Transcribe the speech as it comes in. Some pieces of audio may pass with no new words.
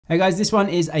Hey guys, this one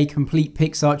is a complete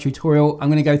PicsArt tutorial. I'm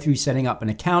gonna go through setting up an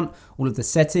account, all of the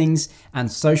settings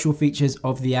and social features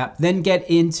of the app, then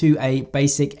get into a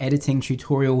basic editing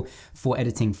tutorial for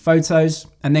editing photos,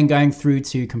 and then going through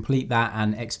to complete that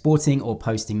and exporting or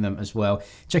posting them as well.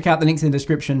 Check out the links in the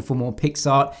description for more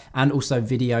PicsArt and also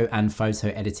video and photo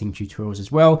editing tutorials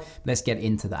as well. Let's get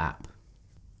into the app.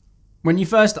 When you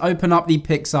first open up the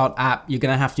PicsArt app, you're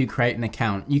gonna have to create an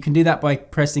account. You can do that by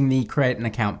pressing the create an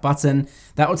account button.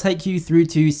 That will take you through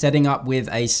to setting up with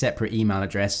a separate email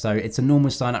address. So it's a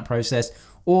normal sign up process.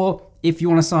 Or if you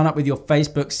wanna sign up with your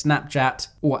Facebook, Snapchat,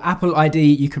 or Apple ID,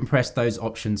 you can press those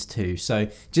options too. So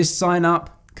just sign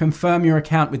up, confirm your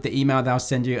account with the email they'll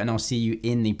send you, and I'll see you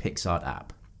in the PicsArt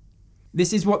app.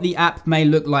 This is what the app may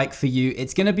look like for you.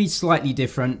 It's gonna be slightly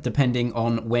different depending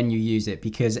on when you use it,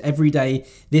 because every day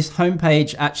this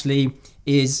homepage actually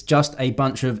is just a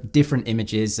bunch of different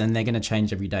images and they're gonna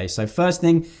change every day. So first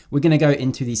thing, we're gonna go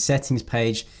into the settings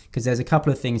page because there's a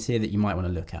couple of things here that you might wanna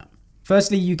look at.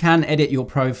 Firstly, you can edit your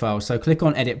profile. So click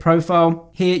on edit profile.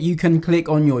 Here you can click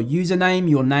on your username,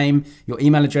 your name, your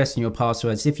email address, and your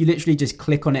passwords. If you literally just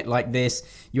click on it like this,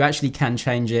 you actually can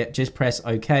change it. Just press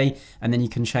OK, and then you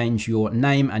can change your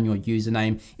name and your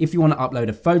username. If you want to upload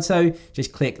a photo,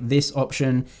 just click this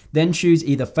option. Then choose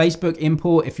either Facebook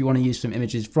import if you want to use some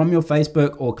images from your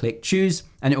Facebook, or click choose,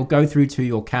 and it will go through to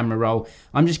your camera roll.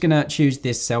 I'm just gonna choose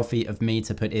this selfie of me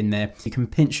to put in there. You can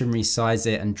pinch and resize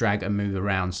it and drag and move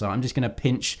around. So I'm just gonna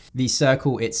pinch the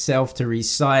circle itself to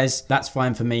resize. That's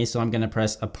fine for me. So I'm gonna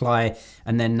press apply,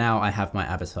 and then now I have my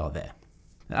avatar there.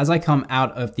 As I come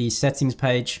out of the settings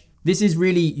page, this is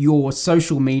really your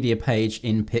social media page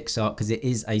in PicsArt because it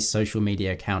is a social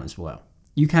media account as well.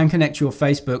 You can connect your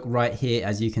Facebook right here,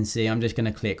 as you can see. I'm just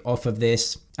gonna click off of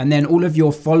this. And then all of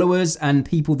your followers and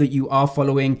people that you are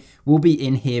following will be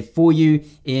in here for you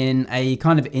in a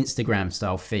kind of Instagram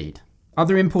style feed.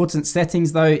 Other important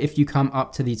settings though, if you come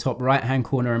up to the top right-hand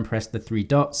corner and press the three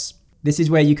dots, this is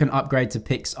where you can upgrade to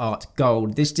PicsArt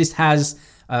Gold. This just has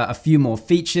a few more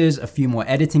features, a few more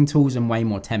editing tools, and way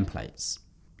more templates.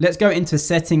 Let's go into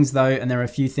settings though, and there are a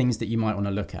few things that you might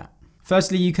wanna look at.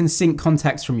 Firstly, you can sync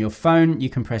contacts from your phone. You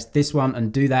can press this one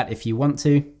and do that if you want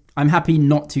to. I'm happy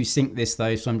not to sync this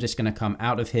though, so I'm just gonna come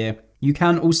out of here. You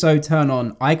can also turn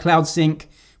on iCloud sync,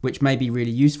 which may be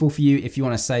really useful for you if you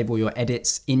wanna save all your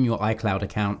edits in your iCloud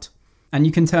account. And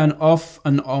you can turn off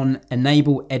and on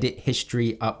enable edit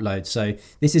history upload. So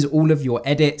this is all of your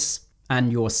edits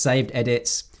and your saved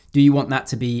edits. Do you want that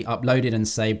to be uploaded and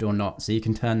saved or not? So you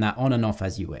can turn that on and off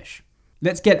as you wish.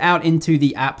 Let's get out into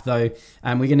the app though,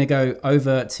 and we're gonna go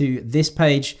over to this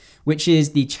page, which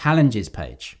is the challenges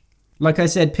page. Like I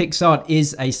said, PicsArt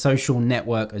is a social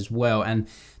network as well, and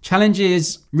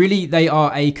challenges, really, they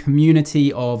are a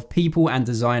community of people and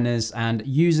designers and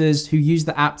users who use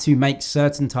the app to make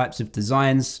certain types of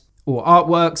designs or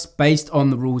artworks based on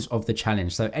the rules of the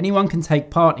challenge. So anyone can take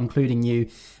part, including you,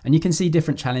 and you can see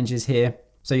different challenges here.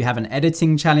 So you have an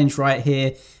editing challenge right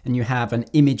here, and you have an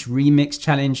image remix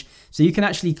challenge. So you can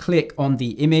actually click on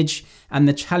the image and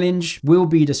the challenge will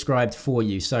be described for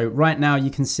you. So right now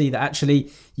you can see that actually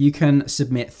you can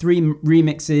submit 3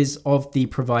 remixes of the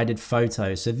provided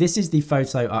photo. So this is the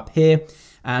photo up here,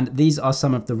 and these are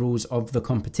some of the rules of the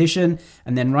competition.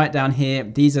 And then right down here,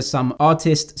 these are some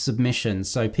artist submissions,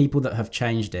 so people that have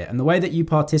changed it. And the way that you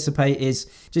participate is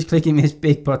just clicking this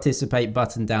big participate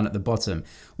button down at the bottom.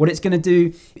 What it's gonna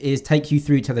do is take you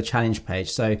through to the challenge page.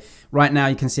 So right now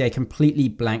you can see a completely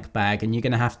blank bag, and you're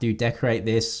gonna have to decorate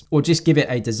this or just give it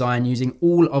a design using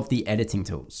all of the editing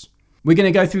tools. We're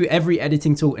gonna go through every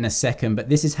editing tool in a second, but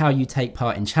this is how you take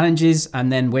part in challenges.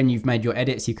 And then when you've made your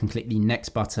edits, you can click the next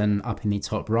button up in the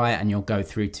top right and you'll go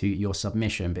through to your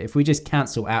submission. But if we just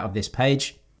cancel out of this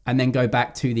page and then go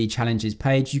back to the challenges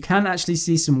page, you can actually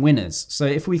see some winners. So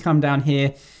if we come down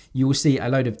here, you will see a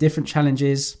load of different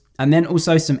challenges, and then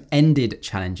also some ended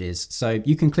challenges. So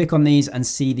you can click on these and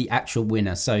see the actual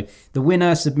winner. So the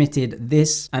winner submitted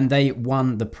this and they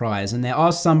won the prize. And there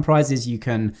are some prizes you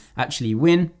can actually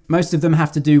win. Most of them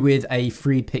have to do with a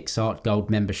free PicsArt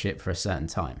Gold membership for a certain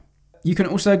time. You can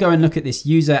also go and look at this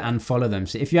user and follow them.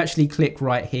 So if you actually click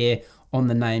right here on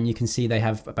the name, you can see they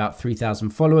have about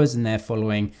 3,000 followers and they're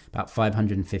following about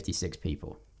 556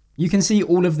 people. You can see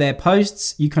all of their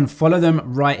posts. You can follow them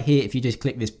right here if you just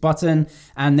click this button,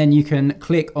 and then you can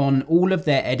click on all of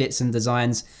their edits and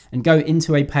designs and go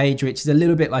into a page which is a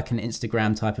little bit like an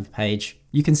Instagram type of page.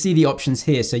 You can see the options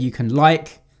here. So you can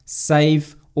like,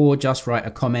 save, or just write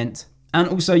a comment. And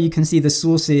also you can see the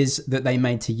sources that they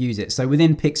made to use it. So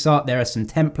within PicsArt, there are some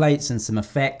templates and some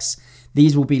effects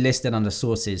these will be listed under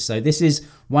sources. So this is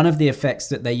one of the effects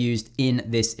that they used in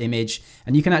this image,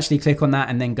 and you can actually click on that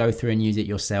and then go through and use it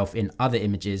yourself in other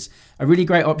images. A really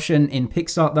great option in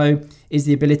PicsArt though is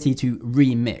the ability to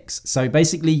remix. So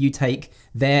basically you take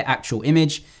their actual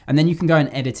image and then you can go and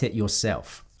edit it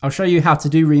yourself. I'll show you how to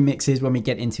do remixes when we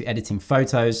get into editing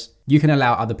photos. You can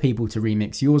allow other people to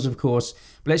remix yours, of course,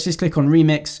 but let's just click on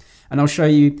remix and I'll show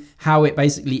you how it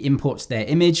basically imports their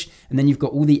image. And then you've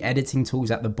got all the editing tools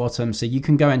at the bottom, so you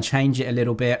can go and change it a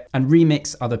little bit and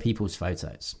remix other people's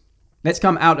photos. Let's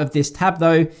come out of this tab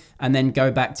though, and then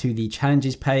go back to the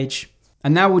challenges page.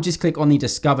 And now we'll just click on the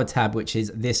Discover tab, which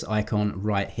is this icon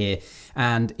right here.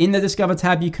 And in the Discover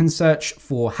tab, you can search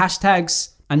for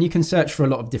hashtags, and you can search for a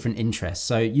lot of different interests.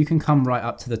 So you can come right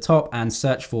up to the top and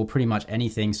search for pretty much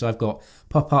anything. So I've got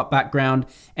pop-up background,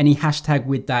 any hashtag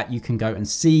with that you can go and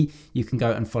see. You can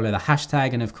go and follow the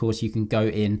hashtag, and of course you can go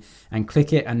in and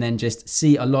click it and then just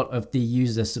see a lot of the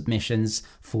user submissions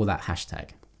for that hashtag.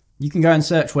 You can go and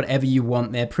search whatever you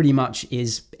want. There pretty much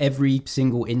is every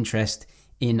single interest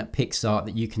in PicsArt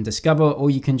that you can discover, or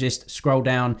you can just scroll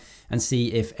down and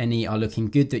see if any are looking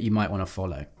good that you might want to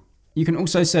follow. You can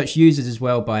also search users as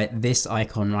well by this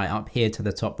icon right up here to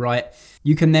the top right.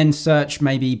 You can then search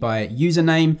maybe by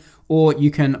username, or you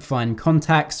can find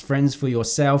contacts, friends for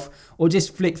yourself, or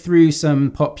just flick through some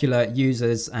popular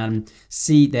users and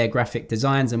see their graphic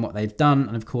designs and what they've done.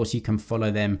 And of course you can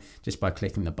follow them just by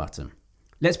clicking the button.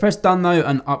 Let's press done though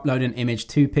and upload an image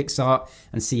to PicsArt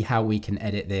and see how we can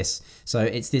edit this. So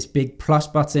it's this big plus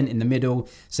button in the middle.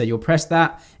 So you'll press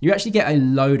that, you actually get a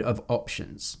load of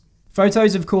options.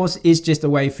 Photos, of course, is just a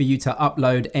way for you to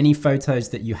upload any photos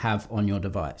that you have on your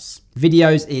device.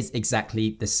 Videos is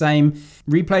exactly the same.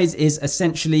 Replays is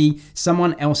essentially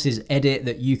someone else's edit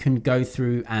that you can go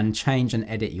through and change and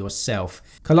edit yourself.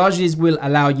 Collages will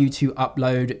allow you to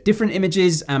upload different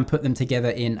images and put them together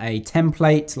in a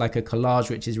template like a collage,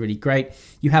 which is really great.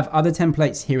 You have other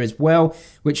templates here as well,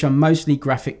 which are mostly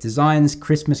graphic designs,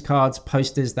 Christmas cards,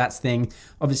 posters, that thing.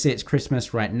 Obviously it's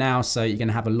Christmas right now, so you're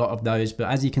gonna have a lot of those, but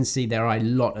as you can see, there are a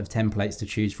lot of templates to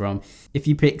choose from. If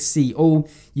you pick see all,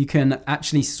 you can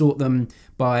actually sort them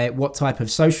by what type of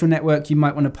social network you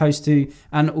might want to post to,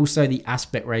 and also the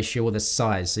aspect ratio or the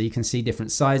size. So you can see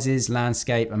different sizes,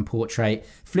 landscape and portrait.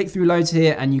 Flick through loads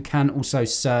here, and you can also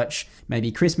search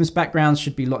maybe Christmas backgrounds,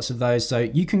 should be lots of those. So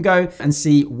you can go and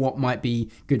see what might be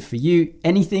good for you.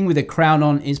 Anything with a crown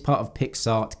on is part of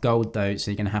PicsArt Gold though, so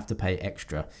you're gonna have to pay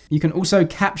extra. You can also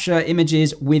capture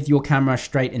images with your camera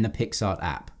straight in the PicsArt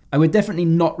app. I would definitely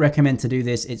not recommend to do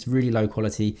this. It's really low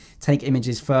quality. Take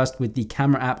images first with the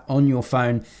camera app on your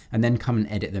phone and then come and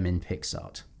edit them in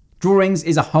PicsArt. Drawings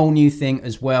is a whole new thing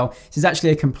as well. This is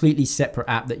actually a completely separate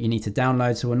app that you need to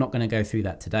download, so we're not going to go through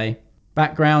that today.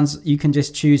 Backgrounds, you can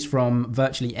just choose from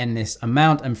virtually endless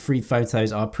amount, and free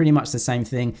photos are pretty much the same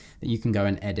thing that you can go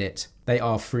and edit. They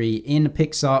are free in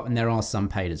PicsArt, and there are some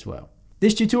paid as well.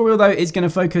 This tutorial though is going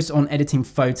to focus on editing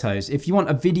photos. If you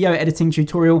want a video editing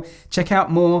tutorial, check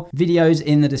out more videos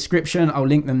in the description. I'll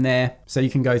link them there so you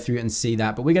can go through and see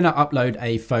that. But we're going to upload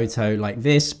a photo like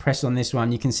this. Press on this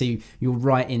one. You can see you're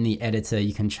right in the editor.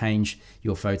 You can change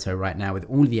your photo right now with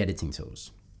all the editing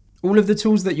tools. All of the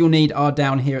tools that you'll need are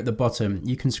down here at the bottom.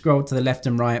 You can scroll to the left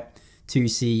and right to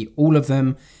see all of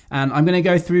them. And I'm going to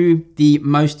go through the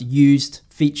most used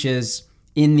features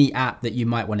in the app that you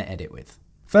might want to edit with.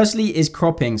 Firstly is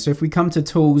cropping. So if we come to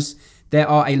tools, there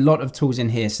are a lot of tools in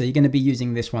here. So you're going to be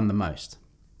using this one the most.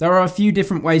 There are a few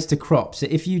different ways to crop. So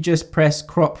if you just press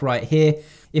crop right here,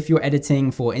 if you're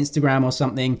editing for Instagram or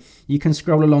something, you can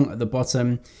scroll along at the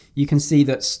bottom. You can see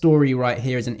that story right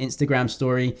here is an Instagram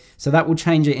story. So that will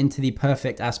change it into the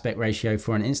perfect aspect ratio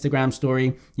for an Instagram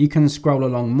story. You can scroll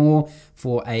along more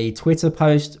for a Twitter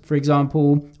post, for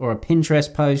example, or a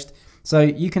Pinterest post. So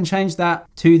you can change that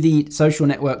to the social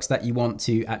networks that you want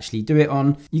to actually do it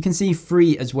on. You can see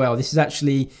free as well. This is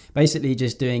actually basically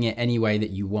just doing it any way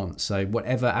that you want. So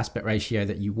whatever aspect ratio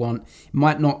that you want. It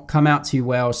might not come out too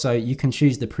well, so you can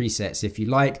choose the presets if you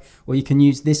like, or you can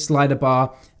use this slider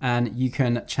bar and you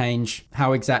can change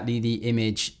how exactly the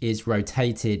image is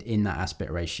rotated in that aspect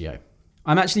ratio.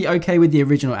 I'm actually okay with the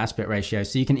original aspect ratio.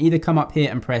 So you can either come up here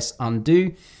and press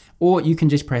undo, or you can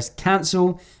just press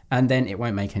cancel and then it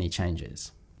won't make any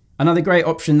changes. Another great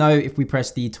option though, if we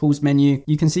press the tools menu,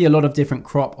 you can see a lot of different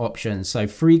crop options. So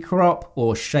free crop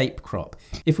or shape crop.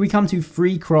 If we come to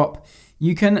free crop,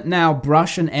 you can now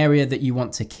brush an area that you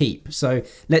want to keep. So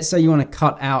let's say you want to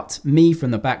cut out me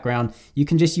from the background. You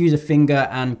can just use a finger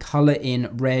and color in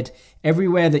red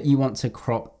everywhere that you want to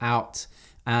crop out.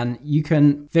 And you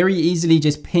can very easily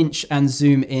just pinch and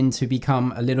zoom in to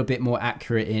become a little bit more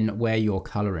accurate in where you're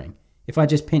coloring. If I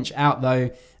just pinch out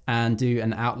though and do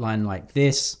an outline like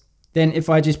this, then if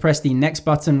I just press the next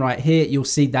button right here, you'll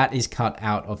see that is cut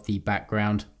out of the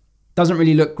background. Doesn't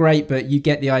really look great, but you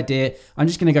get the idea. I'm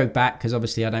just gonna go back because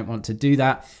obviously I don't want to do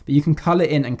that, but you can color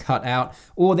in and cut out,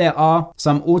 or there are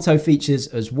some auto features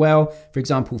as well. For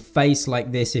example, face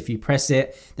like this, if you press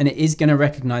it, then it is gonna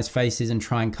recognize faces and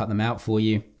try and cut them out for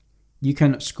you. You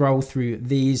can scroll through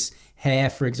these,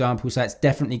 hair, for example, so it's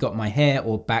definitely got my hair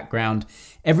or background.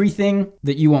 Everything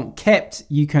that you want kept,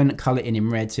 you can color in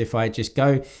red. So if I just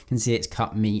go, you can see it's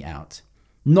cut me out.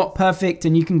 Not perfect,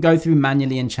 and you can go through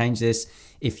manually and change this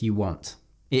if you want.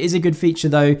 It is a good feature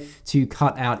though to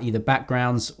cut out either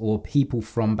backgrounds or people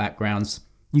from backgrounds.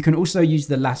 You can also use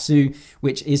the lasso,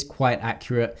 which is quite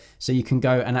accurate. So you can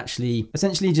go and actually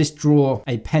essentially just draw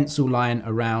a pencil line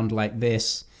around like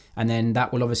this, and then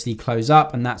that will obviously close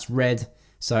up, and that's red.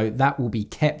 So that will be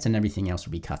kept and everything else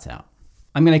will be cut out.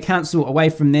 I'm going to cancel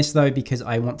away from this though, because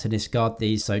I want to discard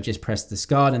these. So just press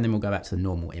discard and then we'll go back to the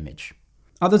normal image.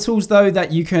 Other tools though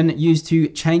that you can use to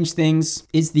change things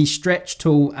is the stretch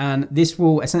tool, and this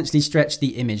will essentially stretch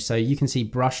the image. So you can see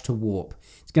brush to warp.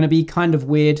 It's going to be kind of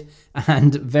weird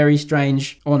and very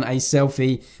strange on a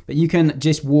selfie, but you can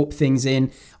just warp things in.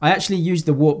 I actually use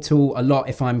the warp tool a lot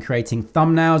if I'm creating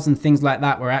thumbnails and things like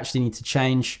that, where I actually need to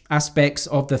change aspects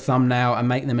of the thumbnail and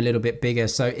make them a little bit bigger.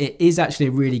 So it is actually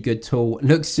a really good tool. It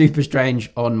looks super strange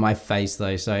on my face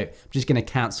though, so I'm just going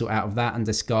to cancel out of that and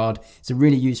discard. It's a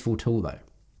really useful tool though.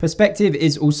 Perspective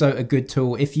is also a good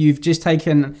tool. If you've just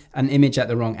taken an image at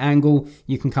the wrong angle,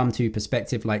 you can come to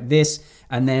perspective like this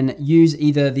and then use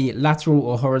either the lateral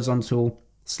or horizontal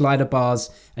slider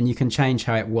bars, and you can change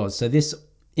how it was. So this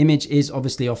image is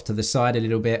obviously off to the side a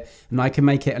little bit, and I can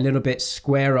make it a little bit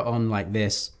squarer on like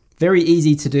this. Very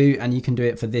easy to do, and you can do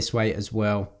it for this way as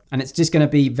well. And it's just going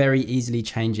to be very easily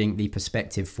changing the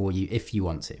perspective for you if you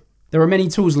want to. There are many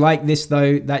tools like this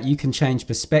though that you can change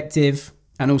perspective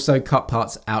and also cut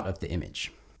parts out of the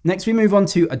image. Next, we move on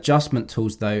to adjustment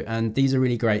tools though, and these are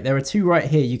really great. There are two right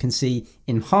here. You can see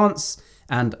enhance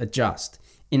and adjust.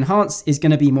 Enhance is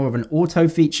going to be more of an auto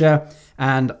feature,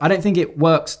 and I don't think it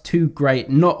works too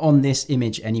great, not on this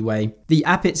image anyway. The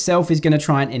app itself is going to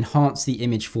try and enhance the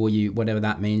image for you, whatever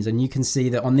that means. And you can see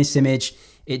that on this image,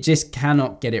 it just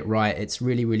cannot get it right. It's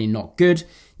really, really not good.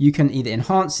 You can either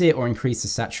enhance it or increase the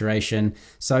saturation.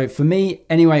 So for me,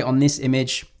 anyway, on this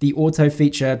image, the auto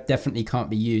feature definitely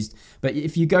can't be used. But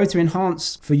if you go to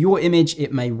enhance for your image,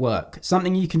 it may work.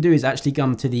 Something you can do is actually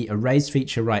come to the erase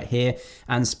feature right here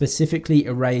and specifically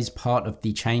erase part of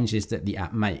the changes that the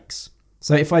app makes.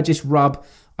 So if I just rub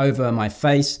over my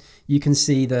face, you can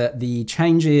see that the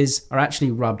changes are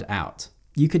actually rubbed out.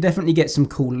 You could definitely get some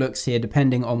cool looks here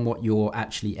depending on what you're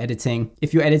actually editing.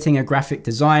 If you're editing a graphic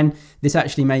design, this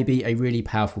actually may be a really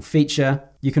powerful feature.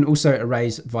 You can also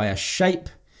erase via shape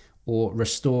or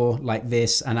restore like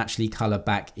this and actually color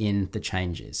back in the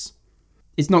changes.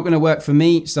 It's not going to work for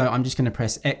me, so I'm just going to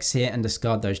press X here and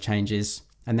discard those changes,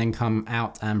 and then come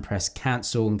out and press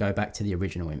cancel and go back to the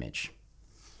original image.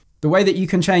 The way that you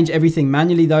can change everything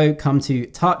manually though, come to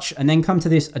touch and then come to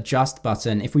this adjust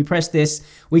button. If we press this,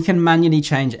 we can manually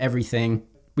change everything.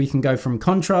 We can go from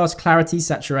contrast, clarity,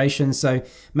 saturation. So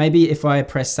maybe if I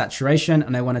press saturation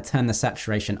and I want to turn the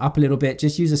saturation up a little bit,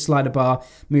 just use a slider bar,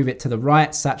 move it to the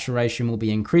right, saturation will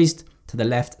be increased, to the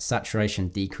left, saturation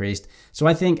decreased. So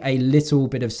I think a little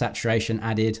bit of saturation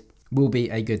added will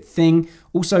be a good thing.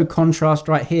 Also contrast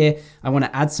right here, I want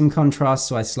to add some contrast,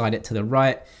 so I slide it to the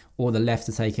right or the left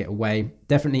to take it away.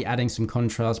 Definitely adding some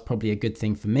contrast, probably a good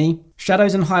thing for me.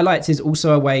 Shadows and highlights is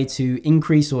also a way to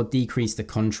increase or decrease the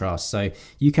contrast. So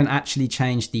you can actually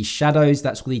change the shadows,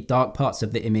 that's all the dark parts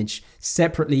of the image,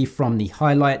 separately from the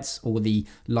highlights or the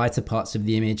lighter parts of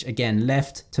the image. Again,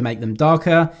 left to make them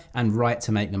darker and right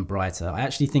to make them brighter. I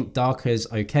actually think darker is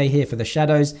okay here for the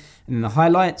shadows, and then the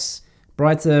highlights,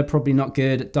 brighter, probably not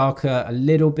good. Darker a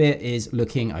little bit is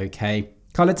looking okay.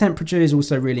 Color temperature is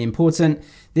also really important.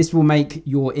 This will make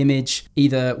your image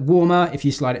either warmer if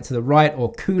you slide it to the right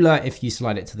or cooler if you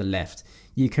slide it to the left.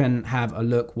 You can have a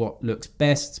look what looks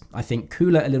best. I think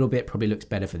cooler a little bit probably looks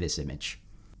better for this image.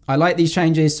 I like these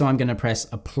changes, so I'm going to press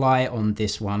apply on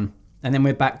this one, and then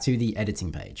we're back to the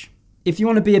editing page. If you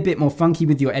want to be a bit more funky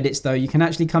with your edits though, you can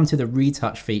actually come to the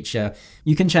retouch feature.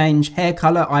 You can change hair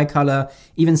color, eye color,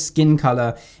 even skin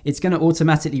color. It's going to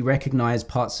automatically recognize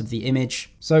parts of the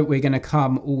image. So we're going to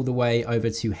come all the way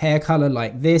over to hair color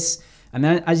like this. And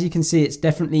then as you can see, it's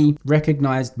definitely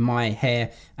recognized my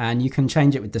hair, and you can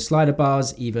change it with the slider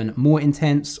bars, even more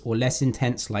intense or less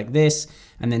intense like this,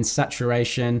 and then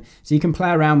saturation. So you can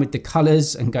play around with the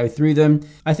colors and go through them.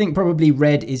 I think probably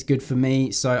red is good for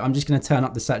me. So I'm just gonna turn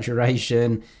up the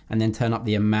saturation and then turn up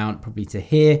the amount probably to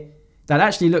here. That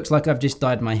actually looks like I've just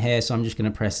dyed my hair. So I'm just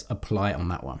gonna press apply on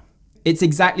that one. It's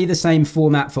exactly the same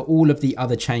format for all of the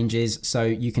other changes. So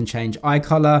you can change eye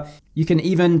color. You can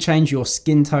even change your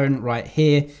skin tone right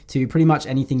here to pretty much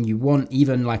anything you want,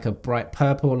 even like a bright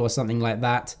purple or something like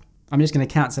that. I'm just going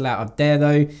to cancel out of there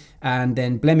though, and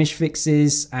then blemish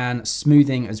fixes and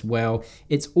smoothing as well.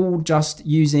 It's all just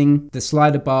using the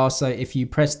slider bar. So if you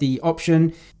press the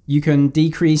option, you can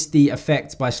decrease the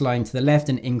effect by sliding to the left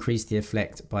and increase the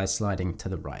effect by sliding to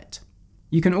the right.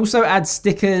 You can also add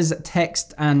stickers,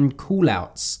 text, and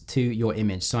callouts to your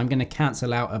image. So I'm going to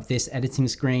cancel out of this editing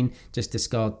screen, just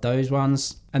discard those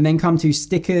ones, and then come to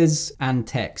stickers and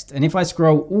text. And if I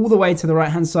scroll all the way to the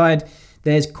right-hand side,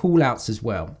 there's callouts as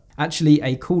well. Actually,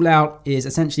 a callout is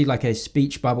essentially like a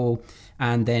speech bubble,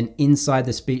 and then inside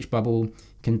the speech bubble, you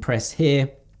can press here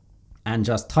and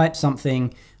just type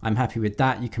something. I'm happy with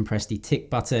that. You can press the tick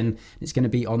button. It's going to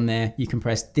be on there. You can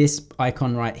press this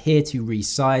icon right here to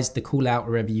resize the call out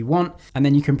wherever you want. And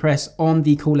then you can press on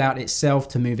the call out itself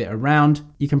to move it around.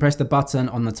 You can press the button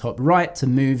on the top right to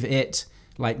move it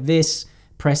like this,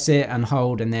 press it and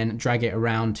hold, and then drag it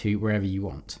around to wherever you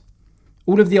want.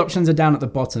 All of the options are down at the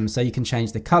bottom, so you can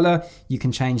change the color, you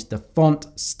can change the font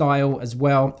style as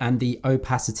well, and the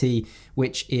opacity,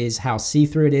 which is how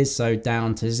see-through it is, so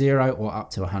down to 0 or up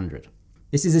to 100.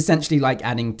 This is essentially like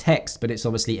adding text, but it's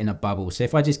obviously in a bubble. So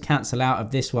if I just cancel out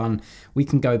of this one, we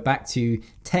can go back to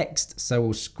text. So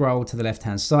we'll scroll to the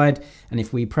left-hand side, and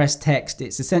if we press text,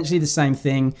 it's essentially the same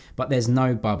thing, but there's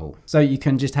no bubble. So you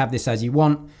can just have this as you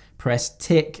want. Press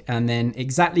tick, and then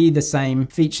exactly the same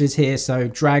features here. So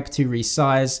drag to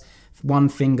resize, one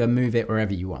finger, move it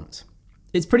wherever you want.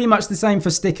 It's pretty much the same for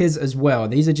stickers as well.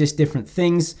 These are just different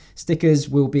things. Stickers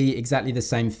will be exactly the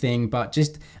same thing, but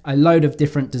just a load of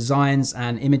different designs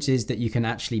and images that you can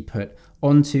actually put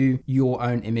onto your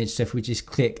own image. So if we just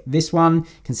click this one,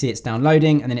 you can see it's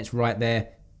downloading, and then it's right there.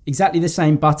 Exactly the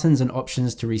same buttons and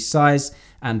options to resize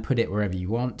and put it wherever you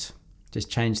want. Just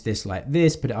change this like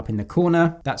this, put it up in the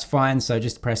corner. That's fine. So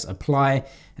just press apply, and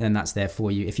then that's there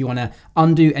for you. If you want to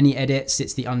undo any edits,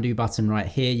 it's the undo button right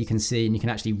here. You can see, and you can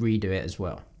actually redo it as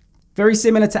well. Very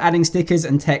similar to adding stickers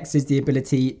and text is the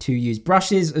ability to use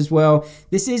brushes as well.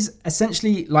 This is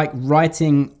essentially like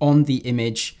writing on the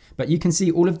image, but you can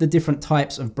see all of the different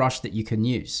types of brush that you can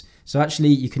use. So actually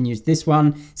you can use this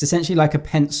one. It's essentially like a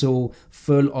pencil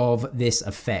full of this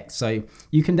effect. So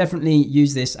you can definitely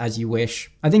use this as you wish.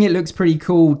 I think it looks pretty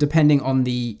cool depending on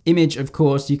the image, of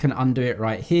course. You can undo it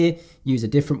right here, use a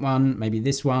different one, maybe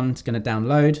this one, it's going to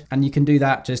download, and you can do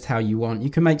that just how you want. You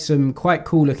can make some quite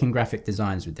cool looking graphic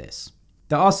designs with this.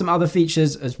 There are some other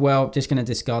features as well. Just going to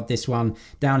discard this one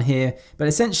down here, but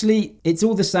essentially it's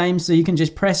all the same. So you can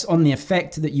just press on the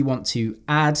effect that you want to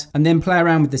add and then play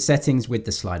around with the settings with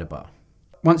the slider bar.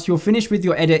 Once you're finished with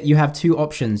your edit, you have two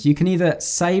options. You can either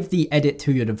save the edit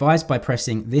to your device by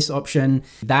pressing this option.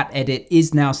 That edit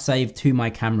is now saved to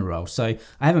my camera roll. So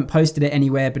I haven't posted it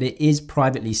anywhere, but it is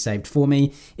privately saved for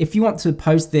me. If you want to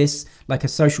post this like a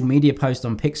social media post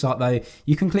on PicsArt though,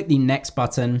 you can click the next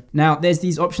button. Now there's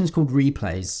these options called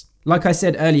replays. Like I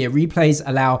said earlier, replays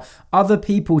allow other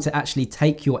people to actually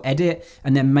take your edit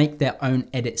and then make their own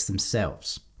edits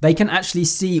themselves. They can actually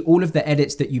see all of the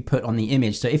edits that you put on the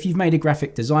image. So if you've made a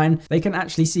graphic design, they can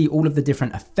actually see all of the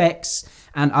different effects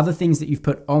and other things that you've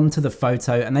put onto the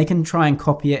photo, and they can try and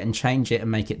copy it and change it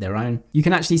and make it their own. You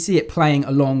can actually see it playing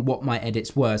along what my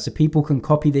edits were. So people can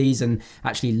copy these and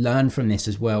actually learn from this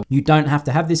as well. You don't have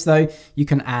to have this though. You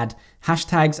can add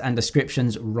hashtags and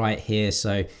descriptions right here.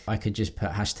 So I could just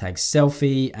put hashtag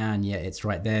selfie, and yeah, it's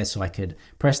right there. So I could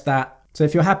press that. So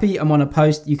if you're happy and want to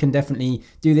post, you can definitely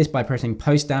do this by pressing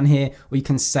post down here, or you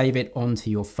can save it onto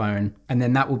your phone, and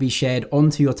then that will be shared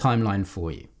onto your timeline for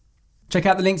you. Check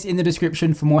out the links in the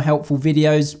description for more helpful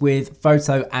videos with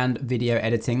photo and video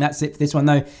editing. That's it for this one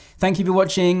though. Thank you for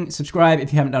watching. Subscribe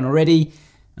if you haven't done already,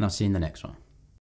 and I'll see you in the next one.